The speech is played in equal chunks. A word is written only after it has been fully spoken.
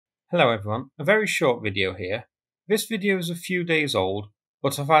Hello everyone, a very short video here. This video is a few days old,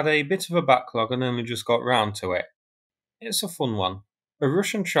 but I've had a bit of a backlog and only just got round to it. It's a fun one. A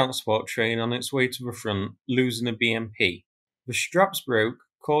Russian transport train on its way to the front losing a BMP. The straps broke,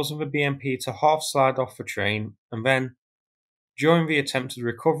 causing the BMP to half slide off the train, and then, during the attempted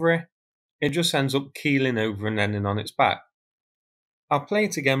recovery, it just ends up keeling over and ending on its back. I'll play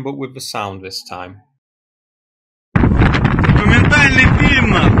it again but with the sound this time. Документальный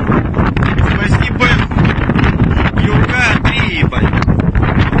фильм. Спасибо. Юрга 3, ебать.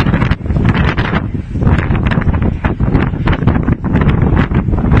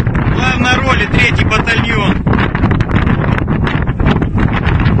 В главной роли 3-й батальон.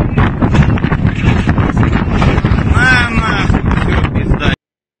 Все, пизда.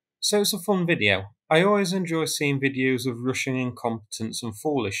 So it's a fun video. I always enjoy seeing videos of Russian incompetence and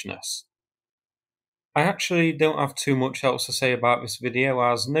foolishness. I actually don't have too much else to say about this video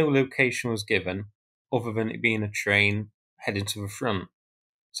as no location was given other than it being a train heading to the front,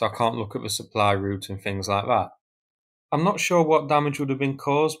 so I can't look at the supply route and things like that. I'm not sure what damage would have been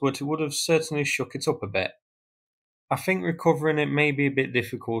caused, but it would have certainly shook it up a bit. I think recovering it may be a bit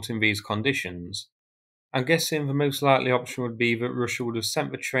difficult in these conditions. I'm guessing the most likely option would be that Russia would have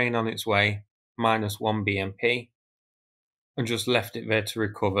sent the train on its way, minus 1 BMP, and just left it there to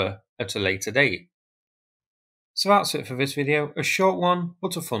recover at a later date. So that's it for this video, a short one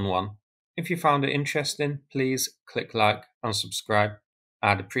but a fun one. If you found it interesting, please click like and subscribe.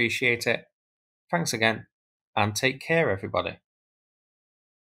 I'd appreciate it. Thanks again, and take care everybody.